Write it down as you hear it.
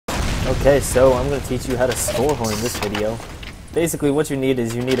Okay, so I'm going to teach you how to score whore in this video. Basically what you need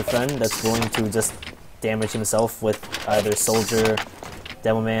is you need a friend that's willing to just damage himself with either Soldier,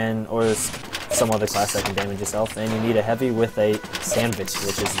 Devilman, or some other class that can damage yourself, and you need a heavy with a sandwich,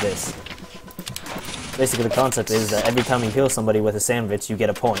 which is this. Basically the concept is that every time you heal somebody with a sandwich, you get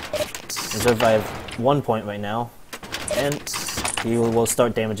a point. And so if I have 1 point right now, and he will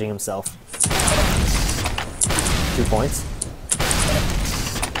start damaging himself. 2 points.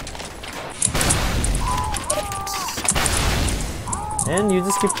 And you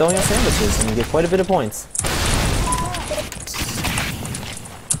just keep throwing out sandwiches, and you get quite a bit of points.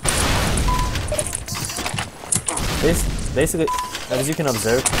 Basically, as you can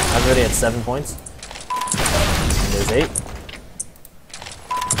observe, I'm already at 7 points. And there's 8.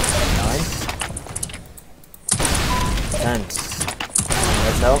 9. 10. And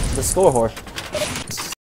that's how the score whore.